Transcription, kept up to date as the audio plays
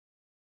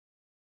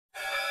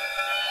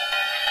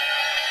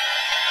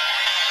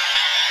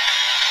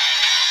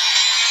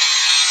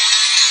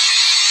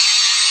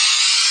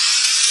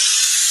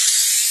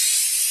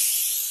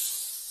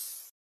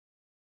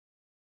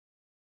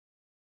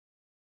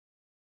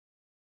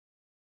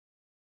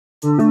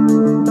In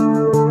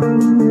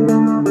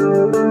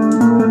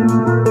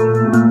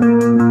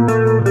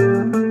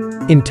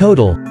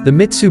total, the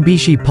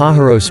Mitsubishi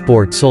Pajero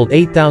Sport sold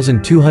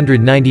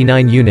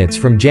 8,299 units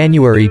from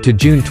January to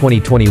June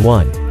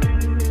 2021.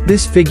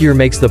 This figure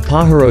makes the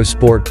Pajero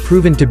Sport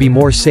proven to be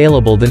more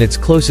saleable than its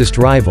closest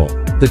rival,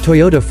 the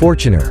Toyota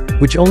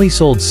Fortuner, which only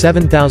sold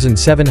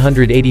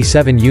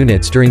 7,787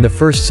 units during the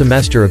first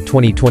semester of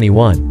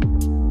 2021.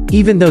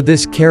 Even though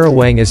this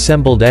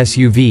Carawang-assembled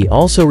SUV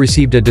also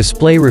received a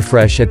display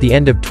refresh at the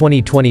end of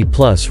 2020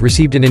 plus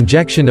received an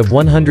injection of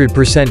 100%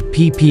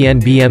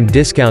 PPNBM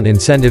discount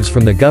incentives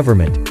from the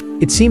government,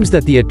 it seems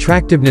that the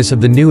attractiveness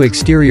of the new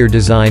exterior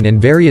design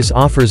and various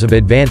offers of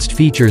advanced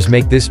features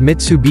make this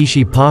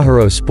Mitsubishi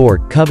Pajero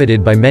Sport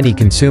coveted by many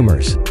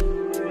consumers.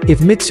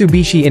 If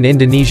Mitsubishi in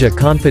Indonesia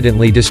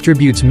confidently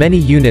distributes many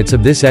units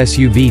of this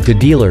SUV to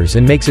dealers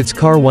and makes its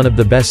car one of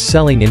the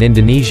best-selling in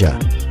Indonesia,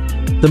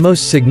 the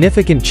most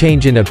significant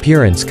change in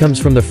appearance comes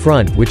from the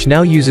front, which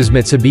now uses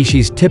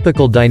Mitsubishi's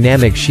typical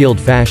dynamic shield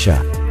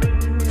fascia.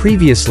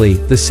 Previously,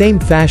 the same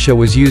fascia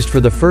was used for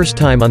the first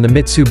time on the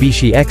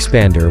Mitsubishi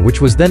Xpander,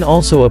 which was then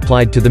also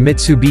applied to the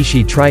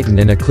Mitsubishi Triton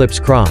and Eclipse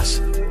Cross.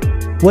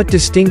 What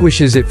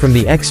distinguishes it from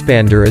the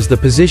Xpander is the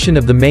position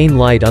of the main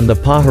light on the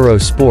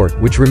Pajero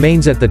Sport, which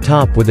remains at the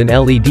top with an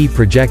LED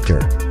projector,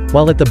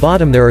 while at the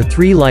bottom there are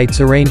three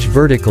lights arranged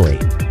vertically,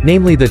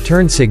 namely the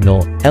turn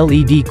signal,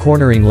 LED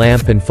cornering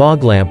lamp and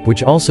fog lamp,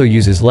 which also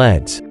uses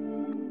LEDs.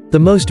 The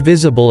most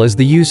visible is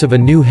the use of a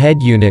new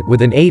head unit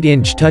with an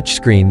 8-inch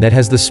touchscreen that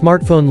has the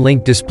smartphone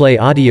link display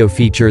audio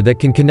feature that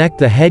can connect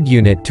the head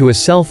unit to a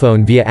cell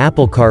phone via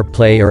Apple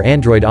CarPlay or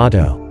Android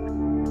Auto.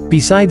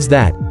 Besides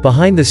that,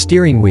 behind the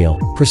steering wheel,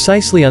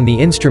 precisely on the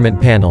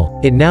instrument panel,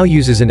 it now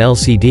uses an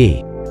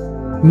LCD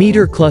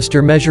meter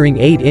cluster measuring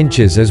 8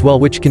 inches as well,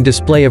 which can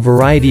display a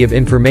variety of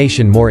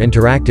information more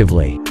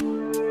interactively.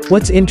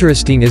 What's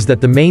interesting is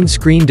that the main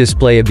screen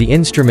display of the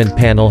instrument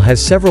panel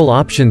has several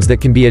options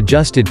that can be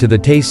adjusted to the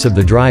tastes of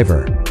the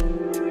driver.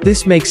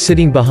 This makes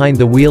sitting behind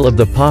the wheel of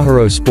the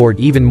Pajero Sport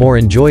even more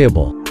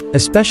enjoyable,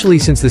 especially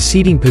since the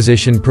seating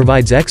position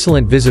provides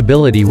excellent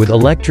visibility with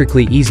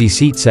electrically easy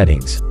seat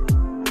settings.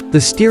 The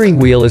steering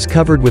wheel is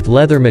covered with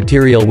leather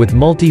material with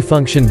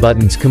multi-function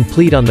buttons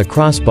complete on the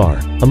crossbar,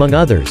 among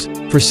others,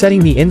 for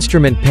setting the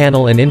instrument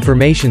panel and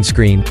information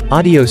screen,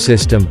 audio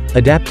system,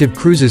 adaptive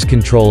cruise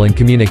control and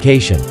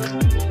communication.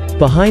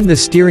 Behind the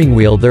steering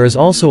wheel there is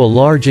also a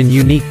large and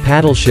unique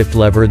paddle shift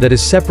lever that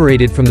is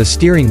separated from the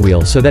steering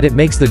wheel so that it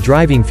makes the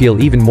driving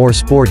feel even more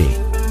sporty.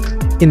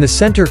 In the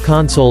center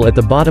console at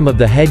the bottom of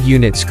the head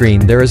unit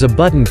screen there is a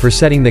button for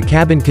setting the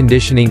cabin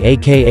conditioning,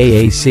 aka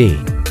AC.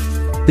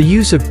 The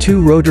use of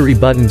two rotary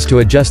buttons to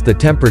adjust the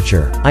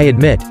temperature, I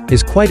admit,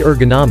 is quite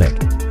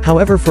ergonomic.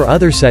 However, for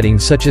other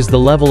settings such as the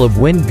level of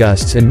wind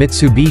gusts, and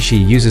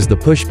Mitsubishi uses the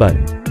push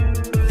button.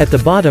 At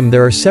the bottom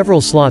there are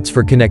several slots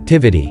for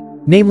connectivity,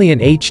 namely an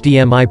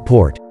HDMI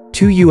port,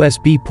 two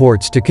USB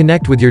ports to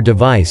connect with your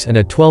device and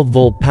a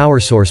 12-volt power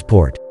source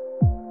port.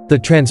 The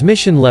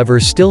transmission lever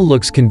still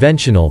looks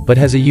conventional but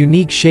has a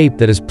unique shape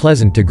that is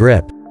pleasant to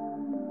grip.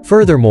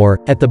 Furthermore,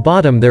 at the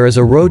bottom there is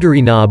a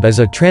rotary knob as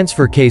a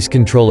transfer case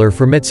controller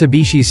for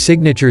Mitsubishi's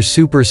signature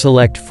Super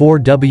Select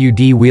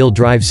 4WD wheel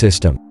drive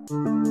system.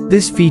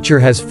 This feature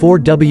has 4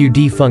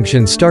 WD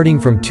functions starting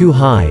from 2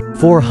 high,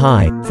 4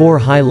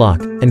 high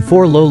lock, and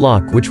 4 low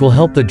lock, which will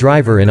help the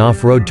driver in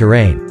off-road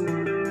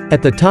terrain.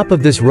 At the top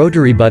of this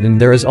rotary button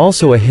there is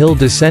also a hill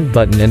descent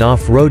button in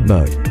off-road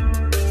mode.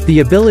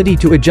 The ability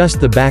to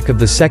adjust the back of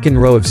the second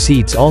row of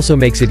seats also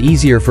makes it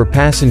easier for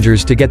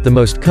passengers to get the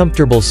most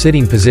comfortable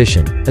sitting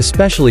position,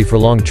 especially for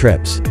long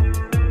trips.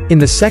 In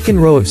the second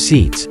row of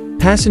seats,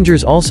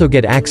 passengers also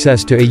get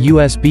access to a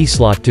USB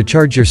slot to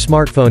charge your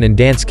smartphone and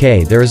dance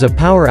K. There is a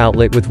power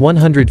outlet with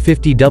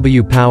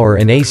 150W power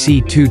and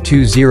AC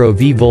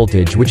 220V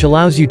voltage, which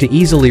allows you to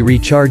easily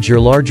recharge your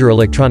larger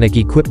electronic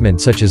equipment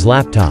such as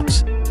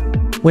laptops.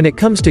 When it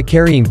comes to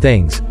carrying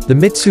things, the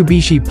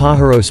Mitsubishi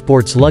Pajero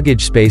Sport's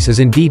luggage space is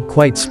indeed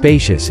quite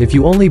spacious if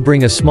you only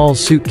bring a small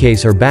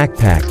suitcase or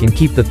backpack and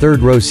keep the third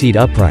row seat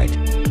upright.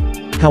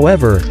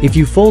 However, if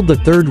you fold the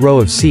third row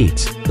of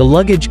seats, the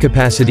luggage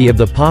capacity of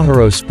the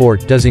Pajero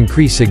Sport does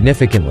increase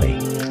significantly.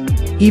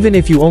 Even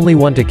if you only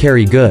want to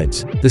carry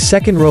goods, the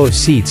second row of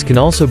seats can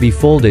also be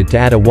folded to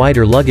add a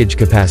wider luggage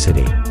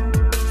capacity.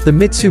 The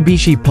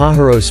Mitsubishi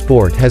Pajero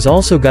Sport has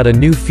also got a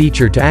new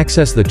feature to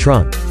access the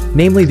trunk,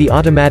 namely the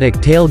automatic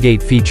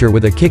tailgate feature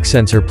with a kick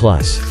sensor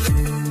plus.